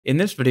In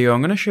this video,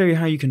 I'm going to show you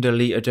how you can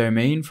delete a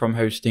domain from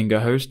hosting.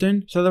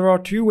 So there are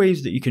two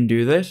ways that you can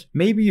do this.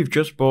 Maybe you've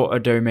just bought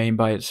a domain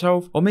by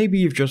itself, or maybe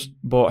you've just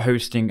bought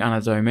hosting and a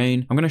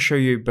domain. I'm going to show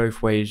you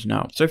both ways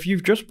now. So if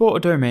you've just bought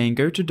a domain,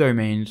 go to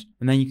domains,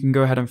 and then you can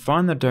go ahead and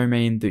find the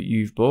domain that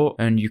you've bought,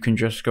 and you can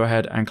just go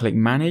ahead and click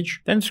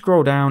manage, then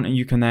scroll down and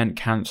you can then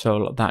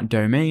cancel that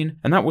domain,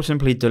 and that will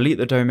simply delete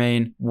the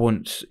domain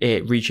once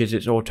it reaches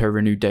its auto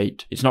renew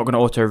date. It's not going to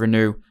auto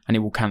renew and it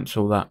will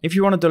cancel that. If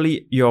you want to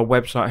delete your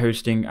website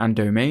hosting and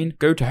domain,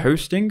 go to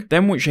hosting.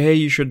 Then once you're here,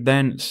 you should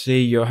then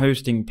see your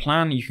hosting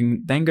plan. You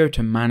can then go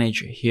to manage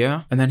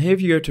here, and then here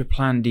if you go to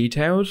plan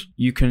details,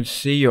 you can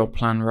see your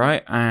plan,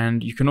 right?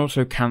 And you can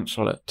also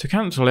cancel it. To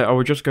cancel it, I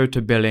will just go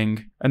to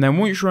billing, and then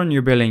once you're on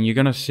your billing, you're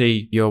going to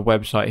see your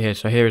website here.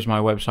 So here is my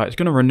website. It's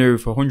going to renew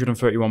for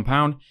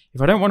 £131.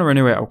 If I don't want to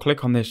renew it, I'll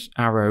click on this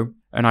arrow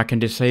and I can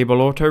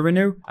disable auto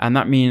renew, and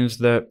that means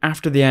that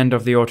after the end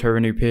of the auto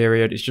renew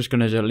period, it's just going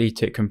to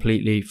delete it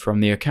completely from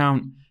the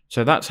account.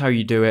 So that's how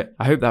you do it.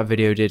 I hope that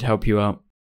video did help you out.